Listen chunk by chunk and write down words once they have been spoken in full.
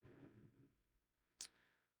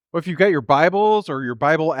Well, if you've got your Bibles or your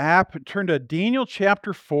Bible app, turn to Daniel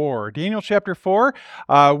chapter 4. Daniel chapter 4,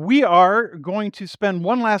 we are going to spend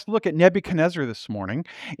one last look at Nebuchadnezzar this morning.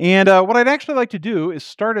 And what I'd actually like to do is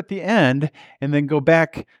start at the end and then go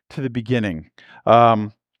back to the beginning.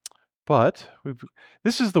 Um, but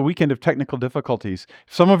this is the weekend of technical difficulties.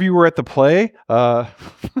 Some of you were at the play.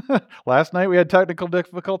 Last night we had technical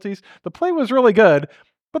difficulties. The play was really good,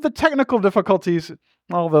 but the technical difficulties,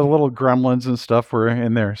 all the little gremlins and stuff were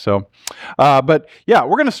in there. But yeah,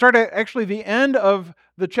 we're going to start at actually the end of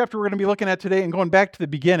the chapter we're going to be looking at today and going back to the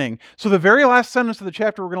beginning. So the very last sentence of the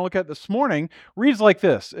chapter we're going to look at this morning reads like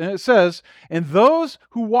this. And it says, "And those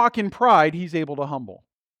who walk in pride, he's able to humble."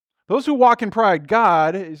 Those who walk in pride,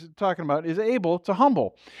 God is talking about, is able to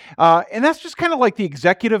humble. And that's just kind of like the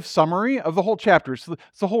executive summary of the whole chapter. So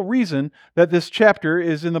it's the whole reason that this chapter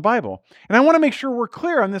is in the Bible. And I want to make sure we're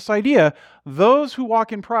clear on this idea. Those who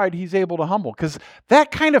walk in pride, he's able to humble. Because that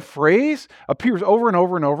kind of phrase appears over and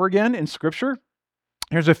over and over again in Scripture.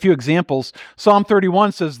 Here's a few examples. Psalm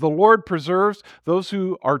 31 says, "The Lord preserves those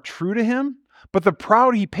who are true to him, but the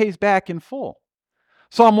proud he pays back in full."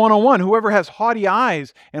 Psalm 101, "Whoever has haughty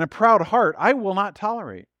eyes and a proud heart, I will not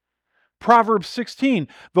tolerate." Proverbs 16,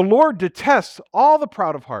 "The Lord detests all the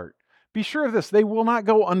proud of heart. Be sure of this, they will not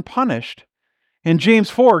go unpunished." In James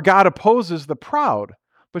 4, "God opposes the proud,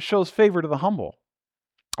 but shows favor to the humble."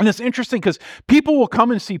 And it's interesting because people will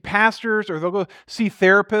come and see pastors or they'll go see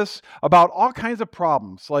therapists about all kinds of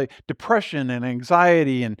problems like depression and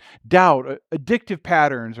anxiety and doubt, addictive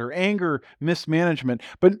patterns, or anger mismanagement.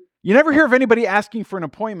 But you never hear of anybody asking for an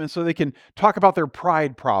appointment so they can talk about their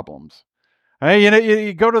pride problems. Right?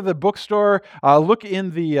 You go to the bookstore, look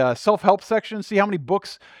in the self-help section, see how many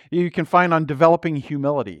books you can find on developing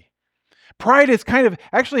humility. Pride is kind of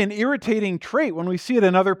actually an irritating trait when we see it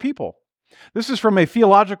in other people. This is from a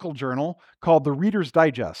theological journal called the Reader's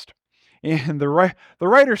Digest. And the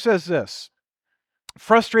writer says this: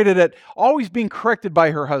 "Frustrated at always being corrected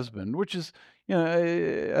by her husband," which is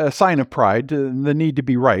a sign of pride, the need to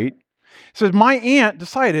be right. Says, "My aunt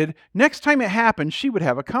decided next time it happened, she would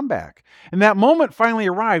have a comeback. And that moment finally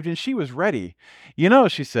arrived and she was ready. You know,"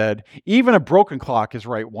 she said, "even a broken clock is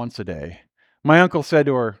right once a day." My uncle said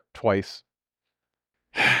to her, "Twice."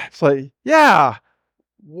 It's like, yeah,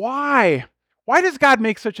 why? Why does God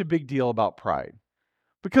make such a big deal about pride?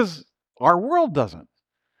 Because our world doesn't.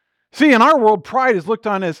 See, in our world, pride is looked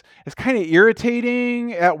on as kind of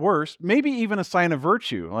irritating at worst, maybe even a sign of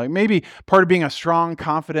virtue, like maybe part of being a strong,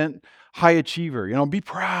 confident, high achiever. Be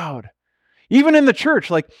proud. Even in the church,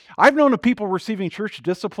 like I've known of people receiving church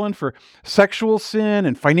discipline for sexual sin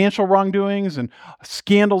and financial wrongdoings and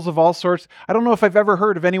scandals of all sorts. I don't know if I've ever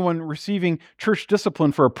heard of anyone receiving church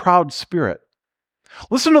discipline for a proud spirit.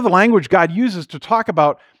 Listen to the language God uses to talk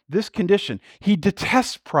about this condition. He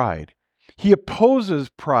detests pride. He opposes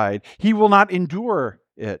pride. He will not endure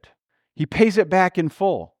it. He pays it back in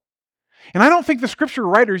full. And I don't think the scripture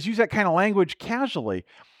writers use that kind of language casually.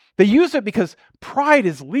 They use it because pride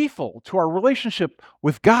is lethal to our relationship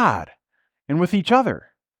with God and with each other.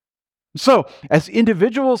 So, as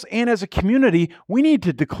individuals and as a community, we need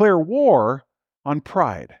to declare war on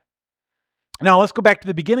pride. Now, let's go back to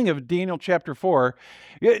the beginning of Daniel chapter 4.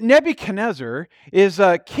 Nebuchadnezzar is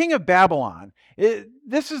king of Babylon.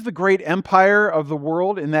 This is the great empire of the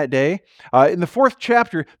world in that day. In the 4th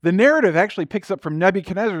chapter, the narrative actually picks up from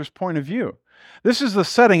Nebuchadnezzar's point of view. This is the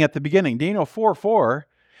setting at the beginning. Daniel 4:4.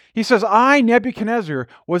 He says, "I, Nebuchadnezzar,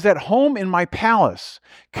 was at home in my palace,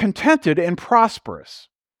 contented and prosperous."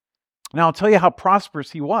 Now, I'll tell you how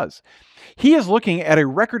prosperous he was. He is looking at a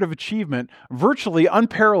record of achievement virtually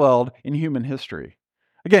unparalleled in human history.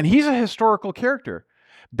 Again, he's a historical character.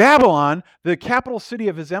 Babylon, the capital city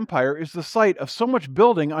of his empire, is the site of so much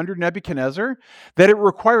building under Nebuchadnezzar that it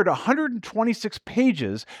required 126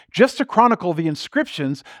 pages just to chronicle the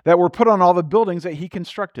inscriptions that were put on all the buildings that he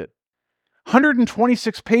constructed.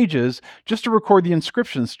 126 pages just to record the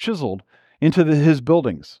inscriptions chiseled into his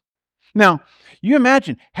buildings. Now, you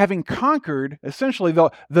imagine having conquered essentially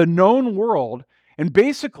the known world and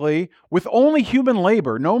basically, with only human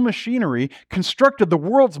labor, no machinery, constructed the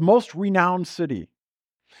world's most renowned city.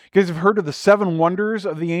 You guys have heard of the 7 wonders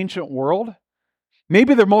of the ancient world?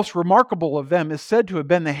 Maybe the most remarkable of them is said to have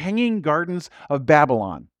been the Hanging Gardens of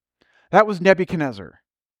Babylon. That was Nebuchadnezzar.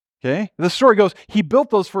 Okay? The story goes, he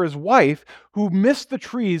built those for his wife who missed the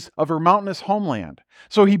trees of her mountainous homeland.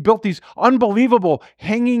 So he built these unbelievable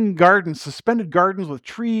hanging gardens, suspended gardens with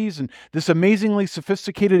trees and this amazingly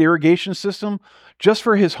sophisticated irrigation system just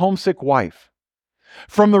for his homesick wife.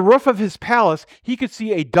 From the roof of his palace, he could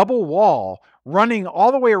see a double wall running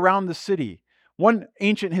all the way around the city, One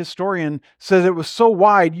ancient historian says it was so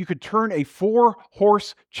wide you could turn a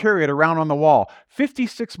 4-horse chariot around on the wall,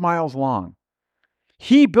 56 miles long.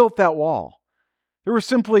 He built that wall. There was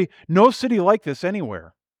simply no city like this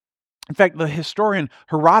anywhere. In fact, the historian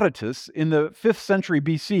Herodotus in the 5th century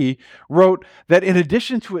BC wrote that in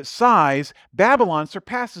addition to its size, Babylon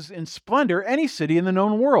surpasses in splendor any city in the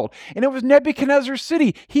known world. And it was Nebuchadnezzar's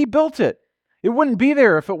city. He built it. It wouldn't be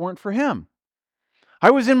there if it weren't for him. I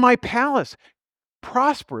was in my palace,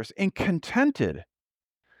 prosperous and contented.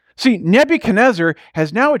 See, Nebuchadnezzar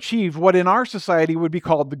has now achieved what in our society would be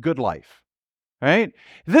called the good life, right?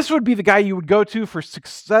 This would be the guy you would go to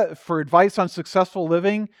for advice on successful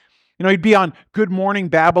living. He'd be on Good Morning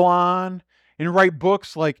Babylon and write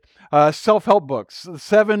books like self-help books,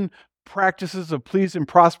 7 Practices of Pleased and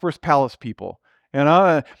Prosperous Palace People.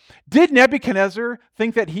 Did Nebuchadnezzar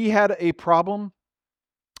think that he had a problem?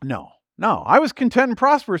 No. I was content and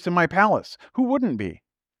prosperous in my palace. Who wouldn't be?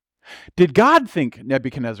 Did God think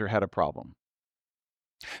Nebuchadnezzar had a problem?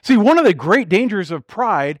 See, one of the great dangers of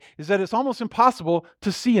pride is that it's almost impossible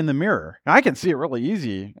to see in the mirror. Now, I can see it really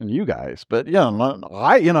easy in you guys, but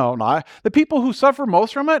the people who suffer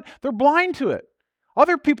most from it, they're blind to it.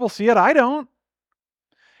 Other people see it, I don't.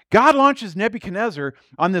 God launches Nebuchadnezzar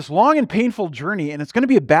on this long and painful journey, and it's going to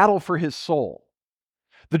be a battle for his soul.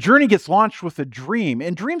 The journey gets launched with a dream,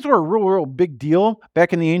 and dreams were a real big deal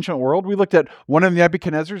back in the ancient world. We looked at one of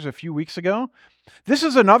Nebuchadnezzar's a few weeks ago. This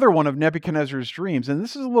is another one of Nebuchadnezzar's dreams, and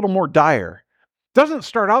this is a little more dire. Doesn't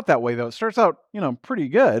start out that way, though. It starts out, pretty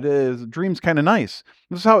good. The dream's kind of nice.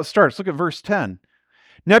 This is how it starts. Look at verse 10.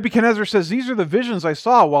 Nebuchadnezzar says, "These are the visions I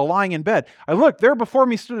saw while lying in bed. I looked, there before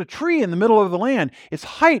me stood a tree in the middle of the land. Its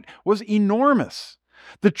height was enormous.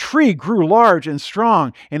 The tree grew large and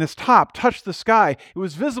strong, and its top touched the sky. It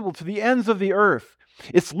was visible to the ends of the earth.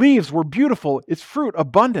 Its leaves were beautiful, its fruit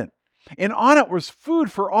abundant, and on it was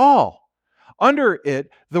food for all. Under it,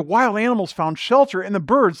 the wild animals found shelter, and the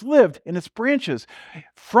birds lived in its branches.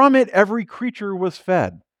 From it, every creature was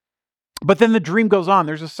fed." But then the dream goes on.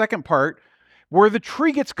 There's a second part where the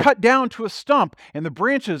tree gets cut down to a stump, and the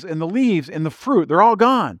branches and the leaves and the fruit, they're all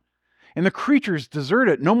gone. And the creatures desert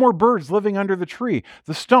it. No more birds living under the tree.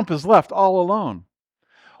 The stump is left all alone.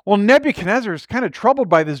 Well, Nebuchadnezzar is kind of troubled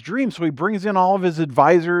by this dream, so he brings in all of his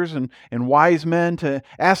advisors and wise men to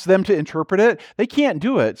ask them to interpret it. They can't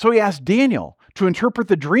do it, so he asks Daniel to interpret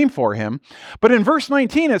the dream for him. But in verse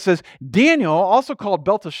 19 it says, Daniel, also called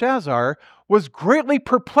Belteshazzar, was greatly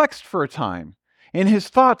perplexed for a time, and his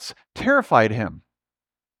thoughts terrified him.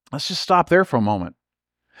 Let's just stop there for a moment.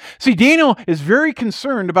 See, Daniel is very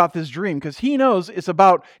concerned about this dream because he knows it's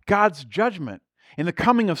about God's judgment and the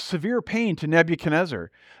coming of severe pain to Nebuchadnezzar.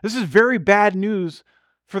 This is very bad news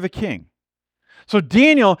for the king. So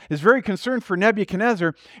Daniel is very concerned for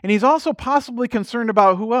Nebuchadnezzar, and he's also possibly concerned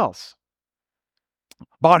about who else?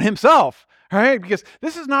 About himself, right? Because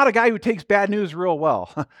this is not a guy who takes bad news real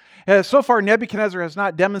well. So far, Nebuchadnezzar has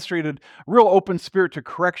not demonstrated real open spirit to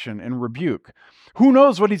correction and rebuke. Who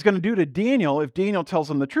knows what he's going to do to Daniel if Daniel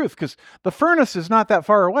tells him the truth, because the furnace is not that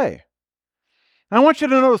far away. And I want you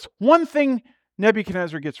to notice one thing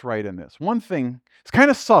Nebuchadnezzar gets right in this. One thing, it's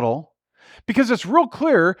kind of subtle, because it's real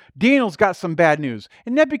clear Daniel's got some bad news.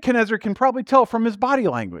 And Nebuchadnezzar can probably tell from his body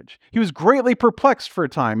language. He was greatly perplexed for a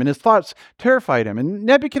time, and his thoughts terrified him. And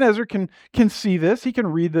Nebuchadnezzar can see this. He can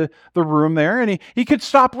read the room there, and he could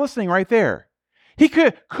stop listening right there. He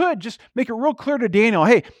could just make it real clear to Daniel,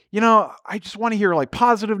 hey, I just want to hear like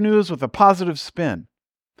positive news with a positive spin.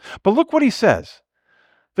 But look what he says.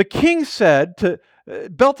 The king said to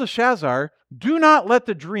Belteshazzar, "Do not let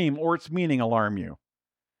the dream or its meaning alarm you."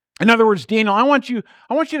 In other words, Daniel, I want you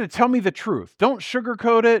to tell me the truth. Don't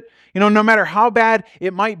sugarcoat it. No matter how bad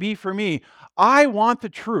it might be for me, I want the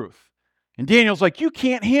truth. And Daniel's like, you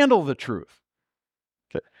can't handle the truth.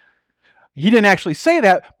 Okay. He didn't actually say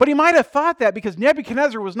that, but he might have thought that because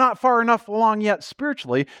Nebuchadnezzar was not far enough along yet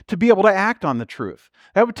spiritually to be able to act on the truth.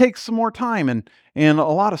 That would take some more time and a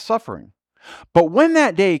lot of suffering. But when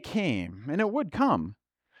that day came, and it would come,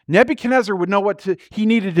 Nebuchadnezzar would know what he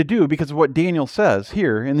needed to do because of what Daniel says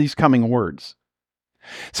here in these coming words.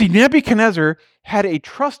 See, Nebuchadnezzar had a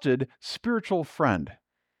trusted spiritual friend.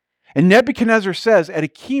 And Nebuchadnezzar says at a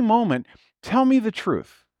key moment, tell me the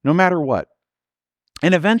truth, no matter what.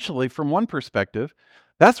 And eventually, from one perspective,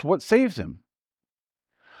 that's what saves him.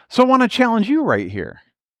 So I want to challenge you right here.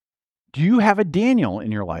 Do you have a Daniel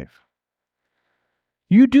in your life?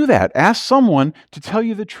 You do that. Ask someone to tell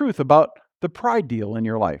you the truth about the pride deal in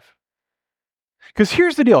your life. Because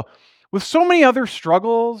here's the deal. With so many other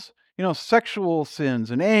struggles, sexual sins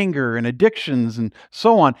and anger and addictions and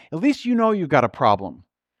so on, at least you've got a problem.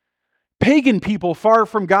 Pagan people far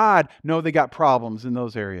from God know they got problems in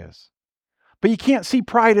those areas. But you can't see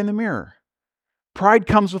pride in the mirror. Pride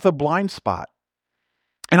comes with a blind spot.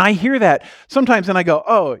 And I hear that sometimes and I go,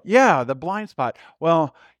 oh, yeah, the blind spot.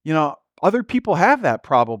 Well, other people have that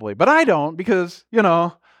probably, but I don't because,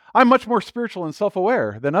 I'm much more spiritual and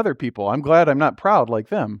self-aware than other people. I'm glad I'm not proud like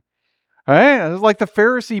them. Right? It's like the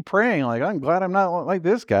Pharisee praying, like, I'm glad I'm not like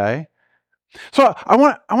this guy. So I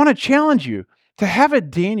want to challenge you to have a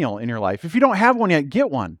Daniel in your life. If you don't have one yet,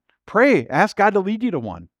 get one. Pray, ask God to lead you to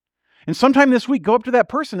one. And sometime this week, go up to that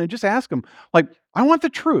person and just ask them, like, I want the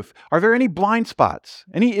truth. Are there any blind spots,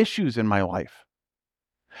 any issues in my life?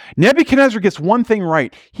 Nebuchadnezzar gets one thing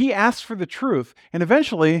right. He asks for the truth, and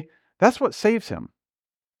eventually, that's what saves him.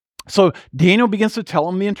 So Daniel begins to tell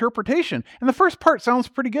him the interpretation. And the first part sounds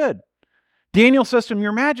pretty good. Daniel says to him,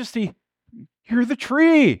 Your Majesty, you're the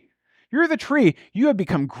tree. You're the tree. You have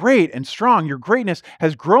become great and strong. Your greatness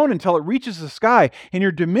has grown until it reaches the sky, and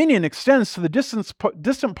your dominion extends to the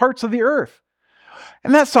distant parts of the earth.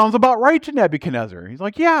 And that sounds about right to Nebuchadnezzar. He's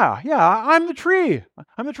like, yeah, I'm the tree.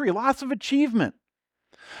 I'm the tree. Lots of achievement.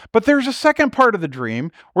 But there's a second part of the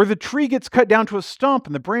dream where the tree gets cut down to a stump,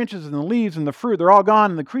 and the branches and the leaves and the fruit, they're all gone,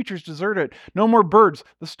 and the creatures desert it. No more birds.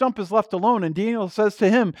 The stump is left alone. And Daniel says to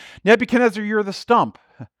him, Nebuchadnezzar, you're the stump.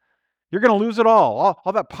 You're going to lose it all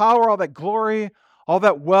that power, all that glory, all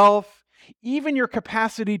that wealth, even your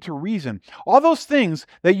capacity to reason. All those things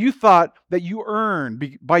that you thought that you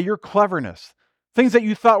earned by your cleverness, things that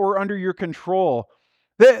you thought were under your control,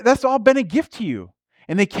 that's all been a gift to you.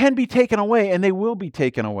 And they can be taken away, and they will be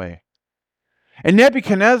taken away. And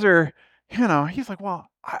Nebuchadnezzar, he's like, well,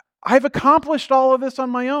 I've accomplished all of this on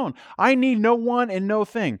my own. I need no one and no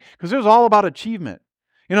thing, because it was all about achievement.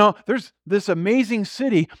 There's this amazing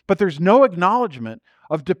city, but there's no acknowledgement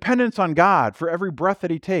of dependence on God for every breath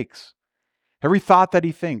that he takes, every thought that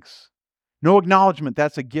he thinks. No acknowledgement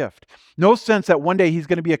that's a gift. No sense that one day he's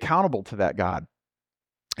going to be accountable to that God.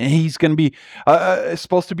 And he's going to be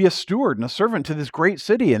supposed to be a steward and a servant to this great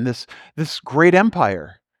city and this great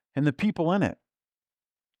empire and the people in it.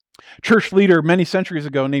 Church leader many centuries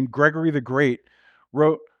ago named Gregory the Great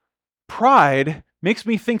wrote, Pride makes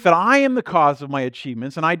me think that I am the cause of my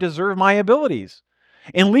achievements and I deserve my abilities,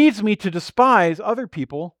 and leads me to despise other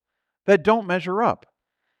people that don't measure up.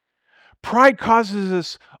 Pride causes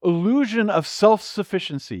this illusion of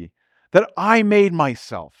self-sufficiency, that I made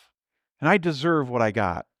myself and I deserve what I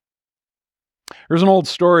got. There's an old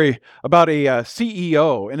story about a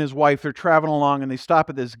CEO and his wife. They're traveling along and they stop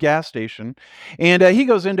at this gas station, and he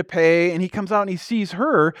goes in to pay, and he comes out and he sees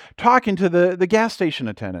her talking to the gas station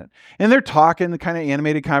attendant, and they're talking, the kind of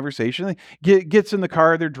animated conversation. Gets in the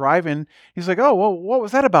car, they're driving. He's like, oh, well, what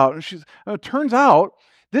was that about? And turns out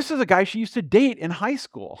this is a guy she used to date in high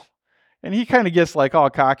school. And he kind of gets like all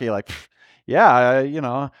cocky, like,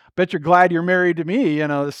 yeah, bet you're glad you're married to me, the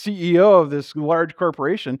CEO of this large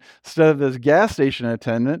corporation instead of this gas station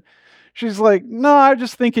attendant. She's like, no, I'm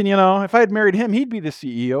just thinking, if I had married him, he'd be the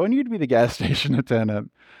CEO and you'd be the gas station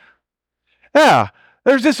attendant. Yeah,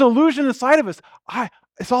 there's this illusion inside of us.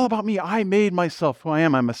 It's all about me. I made myself who I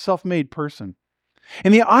am. I'm a self-made person.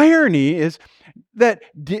 And the irony is that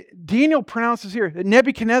Daniel pronounces here that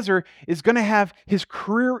Nebuchadnezzar is going to have his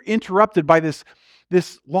career interrupted by this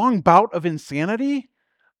long bout of insanity.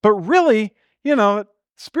 But really,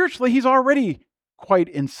 spiritually, he's already quite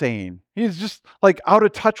insane. He's just like out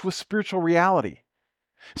of touch with spiritual reality.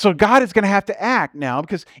 So God is going to have to act now,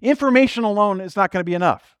 because information alone is not going to be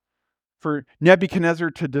enough for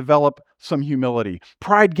Nebuchadnezzar to develop some humility.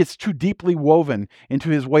 Pride gets too deeply woven into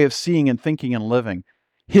his way of seeing and thinking and living.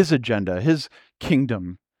 His agenda, his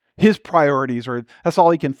kingdom, his priorities, that's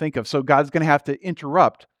all he can think of. So God's going to have to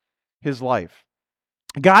interrupt his life.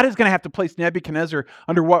 God is going to have to place Nebuchadnezzar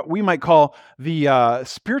under what we might call the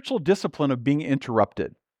spiritual discipline of being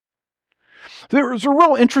interrupted. There's a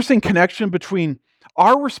real interesting connection between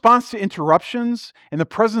our response to interruptions and the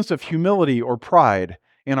presence of humility or pride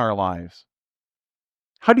in our lives.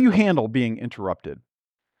 How do you handle being interrupted?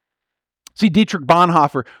 See, Dietrich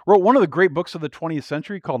Bonhoeffer wrote one of the great books of the 20th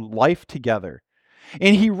century called Life Together.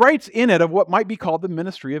 And he writes in it of what might be called the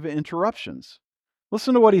ministry of interruptions.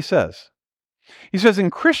 Listen to what he says. He says,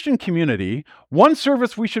 in Christian community, one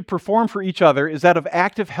service we should perform for each other is that of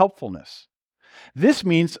active helpfulness. This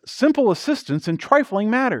means simple assistance in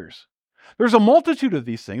trifling matters. There's a multitude of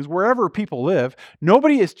these things wherever people live.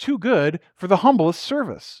 Nobody is too good for the humblest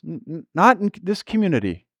service. Not in this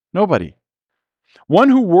community. Nobody. One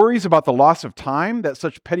who worries about the loss of time that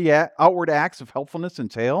such petty outward acts of helpfulness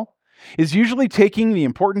entail is usually taking the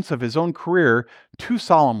importance of his own career too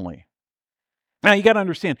solemnly. Now, you got to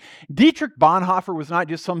understand, Dietrich Bonhoeffer was not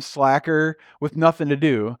just some slacker with nothing to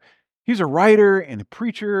do. He's a writer and a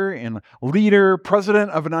preacher and leader, president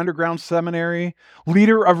of an underground seminary,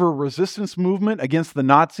 leader of a resistance movement against the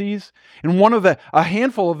Nazis, and a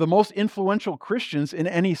handful of the most influential Christians in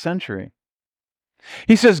any century.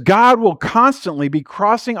 He says God will constantly be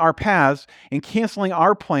crossing our paths and canceling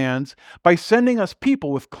our plans by sending us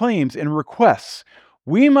people with claims and requests.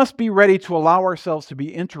 We must be ready to allow ourselves to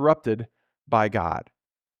be interrupted by God.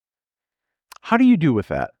 How do you do with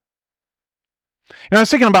that? And I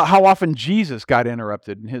was thinking about how often Jesus got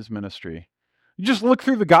interrupted in his ministry. You just look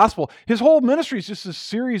through the gospel. His whole ministry is just a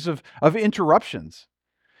series of interruptions.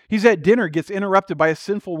 He's at dinner, gets interrupted by a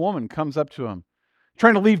sinful woman, comes up to him.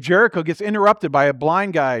 Trying to leave Jericho, gets interrupted by a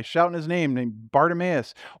blind guy shouting his name named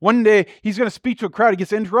Bartimaeus. One day, he's going to speak to a crowd. He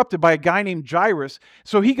gets interrupted by a guy named Jairus.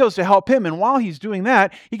 So he goes to help him. And while he's doing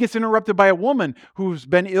that, he gets interrupted by a woman who's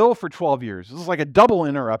been ill for 12 years. This is like a double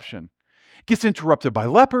interruption. Gets interrupted by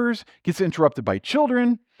lepers, gets interrupted by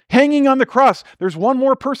children. Hanging on the cross, there's one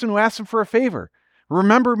more person who asks him for a favor.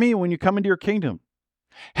 Remember me when you come into your kingdom.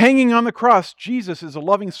 Hanging on the cross, Jesus is a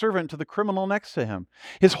loving servant to the criminal next to him.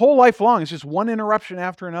 His whole life long is just one interruption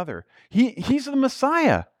after another. He's the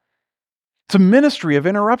Messiah. It's a ministry of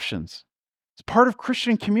interruptions. It's part of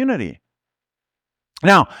Christian community.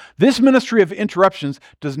 Now, this ministry of interruptions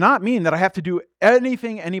does not mean that I have to do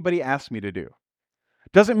anything anybody asks me to do.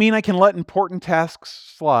 Doesn't mean I can let important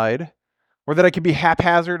tasks slide, or that I can be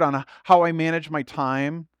haphazard on how I manage my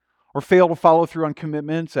time, or fail to follow through on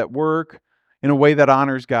commitments at work in a way that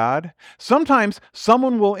honors God. Sometimes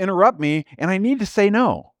someone will interrupt me and I need to say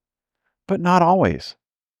no, but not always.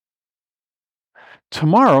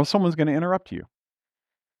 Tomorrow, someone's going to interrupt you.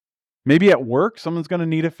 Maybe at work, someone's going to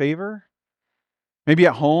need a favor. Maybe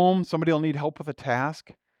at home, somebody will need help with a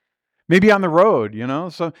task. Maybe on the road,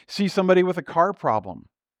 so see somebody with a car problem.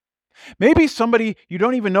 Maybe somebody you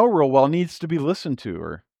don't even know real well needs to be listened to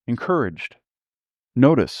or encouraged,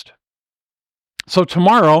 noticed. So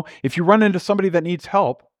tomorrow, if you run into somebody that needs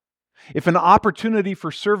help, if an opportunity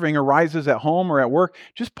for serving arises at home or at work,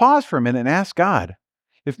 just pause for a minute and ask God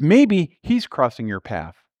if maybe He's crossing your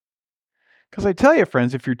path. Because I tell you,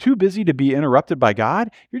 friends, if you're too busy to be interrupted by God,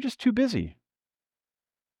 you're just too busy.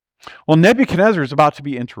 Well, Nebuchadnezzar is about to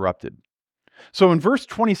be interrupted. So in verse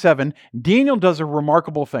 27, Daniel does a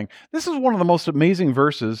remarkable thing. This is one of the most amazing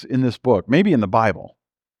verses in this book, maybe in the Bible.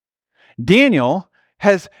 Daniel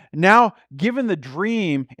has now given the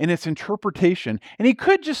dream and its interpretation, and he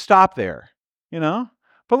could just stop there,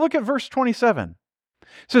 But look at verse 27. It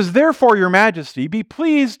says, "Therefore, your majesty, be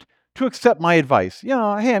pleased to accept my advice." Hey,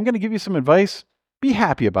 I'm going to give you some advice. Be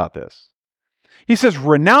happy about this. He says,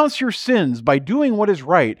 "Renounce your sins by doing what is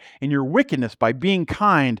right, and your wickedness by being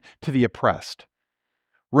kind to the oppressed."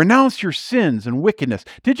 Renounce your sins and wickedness.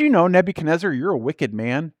 Did you know, Nebuchadnezzar, you're a wicked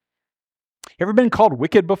man? You ever been called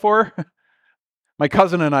wicked before? My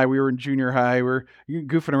cousin and I, we were in junior high. We were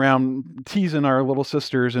goofing around, teasing our little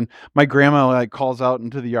sisters, and my grandma calls out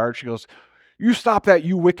into the yard. She goes, "You stop that,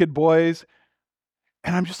 you wicked boys."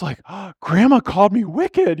 And I'm just like, "Oh, Grandma called me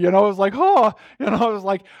wicked." I was like, "Oh," I was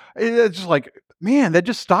like, it's just like, man, that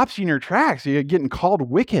just stops you in your tracks. You're getting called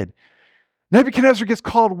wicked. Nebuchadnezzar gets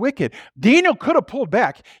called wicked. Daniel could have pulled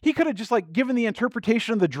back. He could have just given the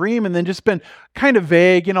interpretation of the dream and then just been kind of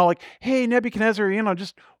vague, "Hey, Nebuchadnezzar,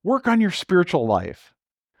 just work on your spiritual life."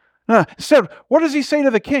 Instead, what does he say to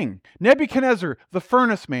the king? "Nebuchadnezzar, the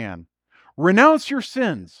furnace man, renounce your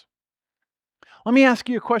sins." Let me ask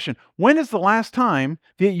you a question. When is the last time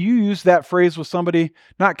that you used that phrase with somebody,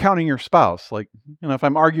 not counting your spouse? If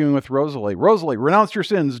I'm arguing with Rosalie, renounce your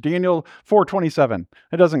sins, Daniel 4:27.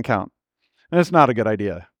 It doesn't count. And it's not a good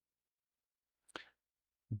idea.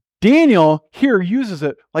 Daniel here uses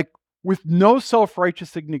it with no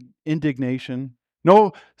self-righteous indignation,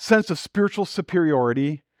 no sense of spiritual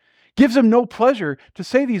superiority, gives him no pleasure to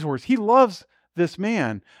say these words. He loves this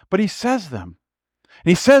man, but he says them. And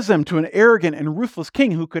he says them to an arrogant and ruthless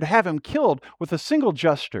king who could have him killed with a single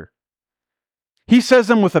gesture. He says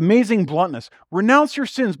them with amazing bluntness. Renounce your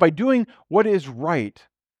sins by doing what is right.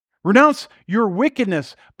 Renounce your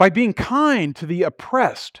wickedness by being kind to the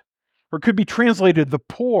oppressed, or it could be translated the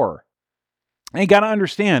poor. And you got to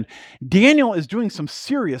understand, Daniel is doing some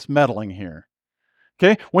serious meddling here.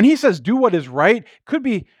 Okay? When he says do what is right, it could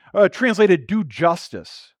be translated do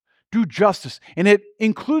justice. Do justice. And it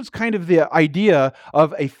includes kind of the idea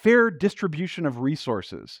of a fair distribution of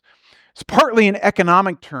resources. It's partly an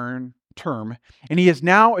economic term, and he is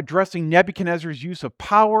now addressing Nebuchadnezzar's use of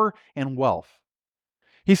power and wealth.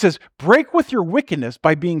 He says, break with your wickedness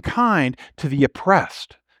by being kind to the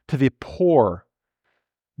oppressed, to the poor.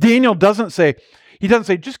 Daniel he doesn't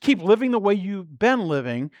say, just keep living the way you've been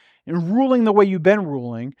living and ruling the way you've been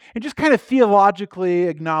ruling, and just kind of theologically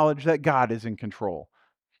acknowledge that God is in control.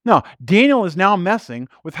 No, Daniel is now messing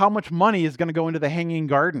with how much money is going to go into the hanging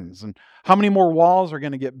gardens and how many more walls are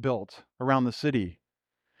going to get built around the city.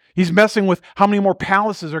 He's messing with how many more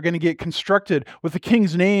palaces are going to get constructed with the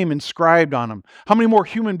king's name inscribed on them. How many more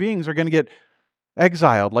human beings are going to get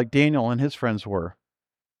exiled like Daniel and his friends were,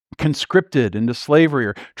 conscripted into slavery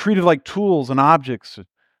or treated like tools and objects,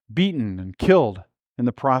 beaten and killed in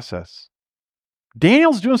the process.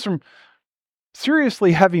 Daniel's doing some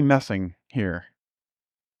seriously heavy messing here.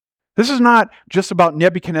 This is not just about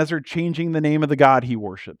Nebuchadnezzar changing the name of the God he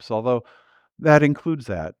worships, although that includes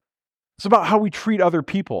that. It's about how we treat other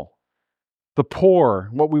people, the poor,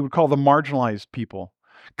 what we would call the marginalized people.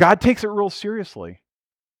 God takes it real seriously.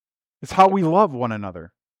 It's how we love one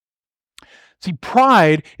another. See,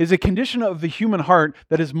 pride is a condition of the human heart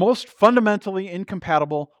that is most fundamentally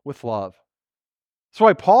incompatible with love. That's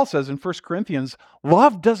why Paul says in 1 Corinthians,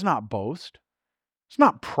 love does not boast. It's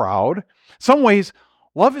not proud. In some ways,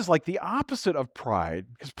 love is like the opposite of pride,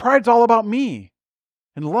 because pride's all about me,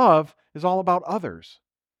 and love is all about others.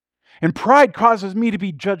 And pride causes me to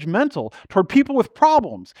be judgmental toward people with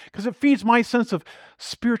problems because it feeds my sense of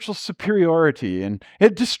spiritual superiority, and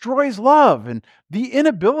it destroys love. And the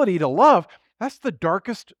inability to love, that's the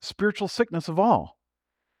darkest spiritual sickness of all.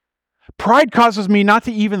 Pride causes me not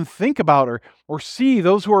to even think about or see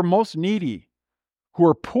those who are most needy, who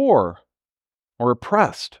are poor or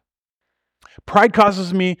oppressed. Pride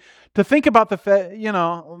causes me to think about the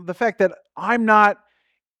fact that I'm not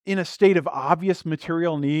in a state of obvious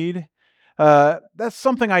material need. That's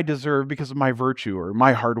something I deserve because of my virtue or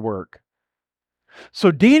my hard work.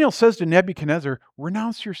 So Daniel says to Nebuchadnezzar,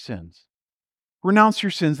 renounce your sins. Renounce your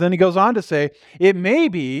sins. Then he goes on to say, it may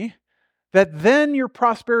be that then your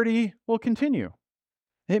prosperity will continue.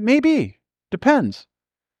 It may be. Depends.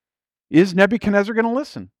 Is Nebuchadnezzar going to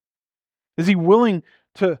listen? Is he willing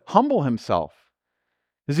to humble himself?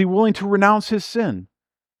 Is he willing to renounce his sin?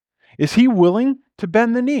 Is he willing to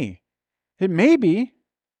bend the knee? It may be.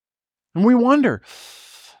 And we wonder,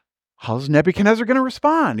 how's Nebuchadnezzar going to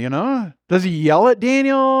respond? Does he yell at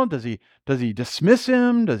Daniel? Does he dismiss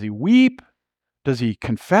him? Does he weep? Does he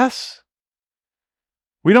confess?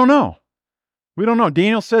 We don't know. We don't know.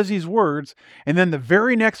 Daniel says these words, and then the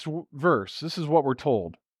very next verse, this is what we're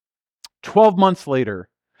told. 12 months later,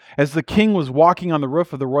 as the king was walking on the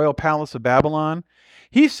roof of the royal palace of Babylon,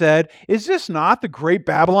 he said, is this not the great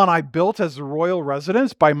Babylon I built as the royal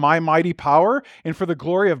residence by my mighty power and for the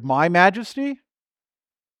glory of my majesty?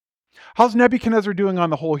 How's Nebuchadnezzar doing on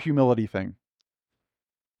the whole humility thing?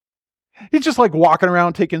 He's just like walking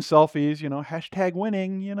around taking selfies, hashtag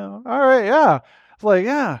winning, all right, yeah. It's like,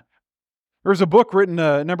 yeah. There was a book written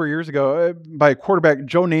a number of years ago by quarterback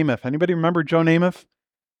Joe Namath. Anybody remember Joe Namath?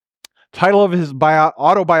 Title of his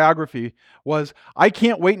autobiography was, I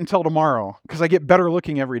Can't Wait Until Tomorrow because I get better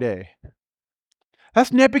looking every day.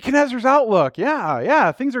 That's Nebuchadnezzar's outlook.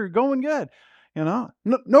 Yeah, things are going good.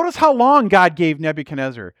 Notice how long God gave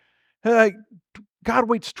Nebuchadnezzar. God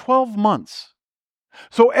waits 12 months.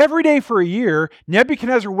 So every day for a year,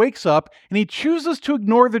 Nebuchadnezzar wakes up and he chooses to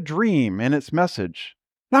ignore the dream and its message.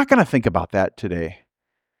 Not going to think about that today.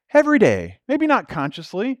 Every day, maybe not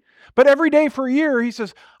consciously, but every day for a year, he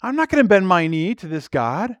says, I'm not going to bend my knee to this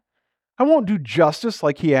God. I won't do justice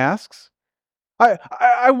like he asks.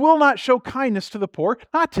 I will not show kindness to the poor.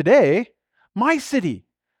 Not today. My city,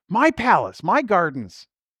 my palace, my gardens.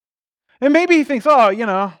 And maybe he thinks,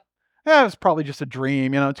 it's probably just a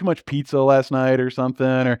dream, too much pizza last night or something.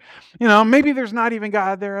 Or, maybe there's not even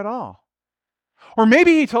God there at all. Or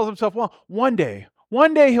maybe he tells himself, well, one day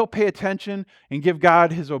he'll pay attention and give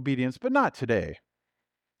God his obedience, but not today.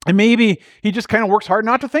 And maybe he just kind of works hard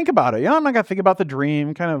not to think about it. I'm not going to think about the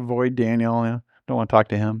dream, kind of avoid Daniel. Don't want to talk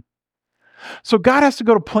to him. So God has to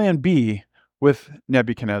go to plan B with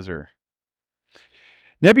Nebuchadnezzar.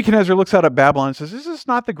 Nebuchadnezzar looks out at Babylon and says, is this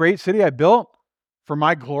not the great city I built for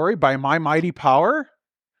my glory by my mighty power?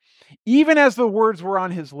 Even as the words were on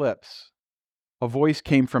his lips, a voice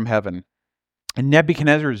came from heaven. And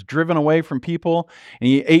Nebuchadnezzar is driven away from people, and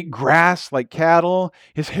he ate grass like cattle.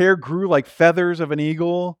 His hair grew like feathers of an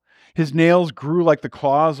eagle. His nails grew like the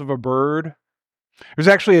claws of a bird. There's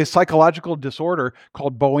actually a psychological disorder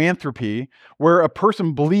called boanthropy, where a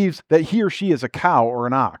person believes that he or she is a cow or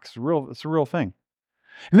an ox. It's a real thing.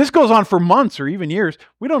 And this goes on for months or even years.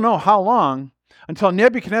 We don't know how long until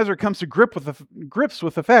Nebuchadnezzar comes to grips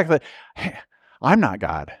with the fact that, hey, I'm not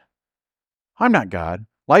God. I'm not God.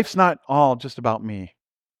 Life's not all just about me.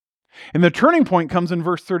 And the turning point comes in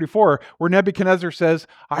verse 34, where Nebuchadnezzar says,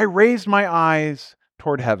 I raised my eyes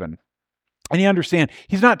toward heaven. And you understand,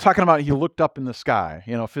 he's not talking about he looked up in the sky,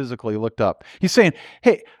 physically looked up. He's saying,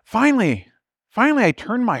 hey, finally I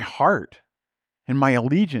turned my heart and my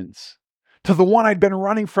allegiance to the one I'd been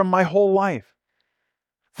running from my whole life.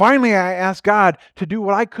 Finally, I asked God to do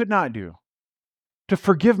what I could not do, to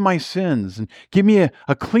forgive my sins and give me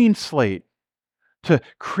a clean slate, to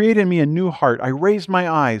create in me a new heart. I raised my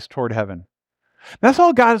eyes toward heaven. That's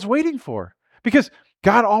all God is waiting for, because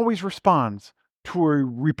God always responds to a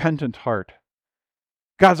repentant heart.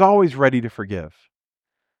 God's always ready to forgive,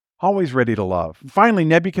 always ready to love. Finally,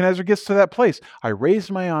 Nebuchadnezzar gets to that place. I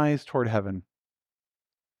raised my eyes toward heaven.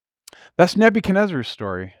 That's Nebuchadnezzar's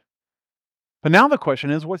story. But now the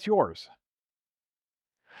question is, what's yours?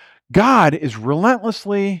 God is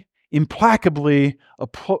relentlessly, implacably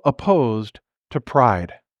opposed to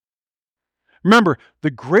pride. Remember,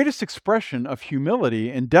 the greatest expression of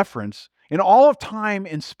humility and deference in all of time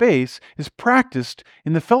and space is practiced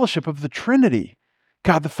in the fellowship of the Trinity,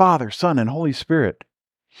 God the Father, Son, and Holy Spirit.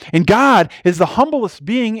 And God is the humblest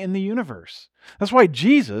being in the universe. That's why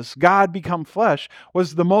Jesus, God become flesh,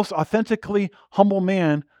 was the most authentically humble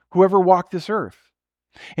man who ever walked this earth.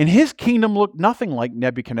 And his kingdom looked nothing like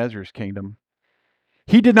Nebuchadnezzar's kingdom.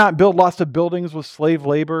 He did not build lots of buildings with slave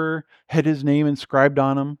labor, had his name inscribed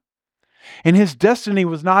on them. And his destiny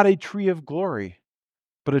was not a tree of glory,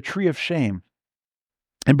 but a tree of shame.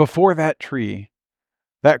 And before that tree,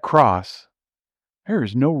 that cross, there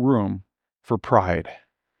is no room for pride.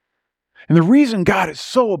 And the reason God is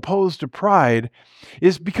so opposed to pride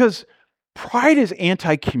is because pride is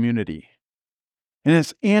anti-community, and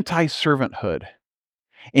it's anti-servanthood,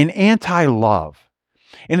 and anti-love.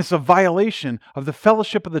 And it's a violation of the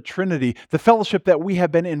fellowship of the Trinity, the fellowship that we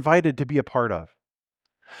have been invited to be a part of.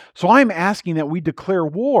 So I'm asking that we declare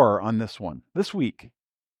war on this one, this week,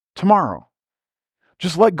 tomorrow.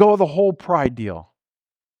 Just let go of the whole pride deal.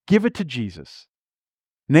 Give it to Jesus.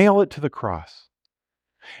 Nail it to the cross.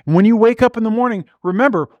 And when you wake up in the morning,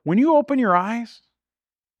 remember, when you open your eyes,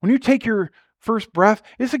 when you take your first breath,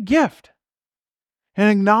 it's a gift. And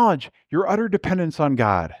acknowledge your utter dependence on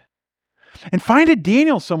God. And find a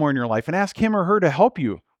Daniel somewhere in your life and ask him or her to help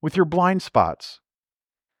you with your blind spots.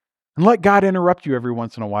 And let God interrupt you every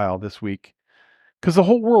once in a while this week, because the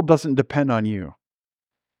whole world doesn't depend on you.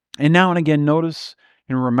 And now and again, notice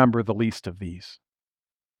and remember the least of these.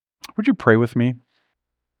 Would you pray with me?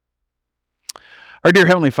 Our dear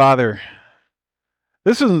Heavenly Father,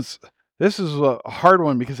 this is a hard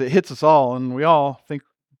one because it hits us all, and we all think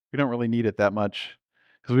we don't really need it that much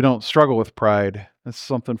because we don't struggle with pride. That's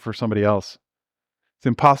something for somebody else. It's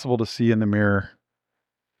impossible to see in the mirror.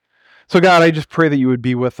 So God, I just pray that you would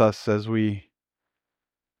be with us as we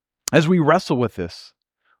wrestle with this.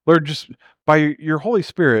 Lord, just by your Holy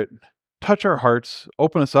Spirit, touch our hearts,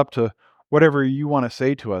 open us up to whatever you want to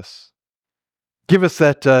say to us. Give us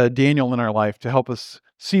that Daniel in our life to help us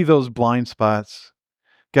see those blind spots,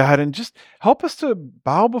 God, and just help us to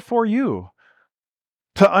bow before you,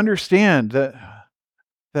 to understand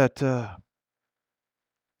that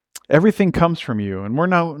everything comes from you, and we're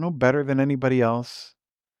no better than anybody else,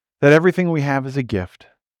 that everything we have is a gift.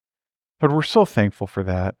 But we're so thankful for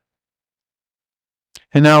that.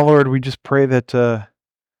 And now, Lord, we just pray that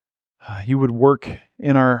you would work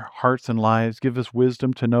in our hearts and lives, give us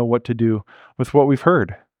wisdom to know what to do with what we've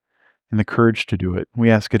heard, and the courage to do it. We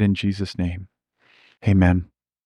ask it in Jesus' name. Amen.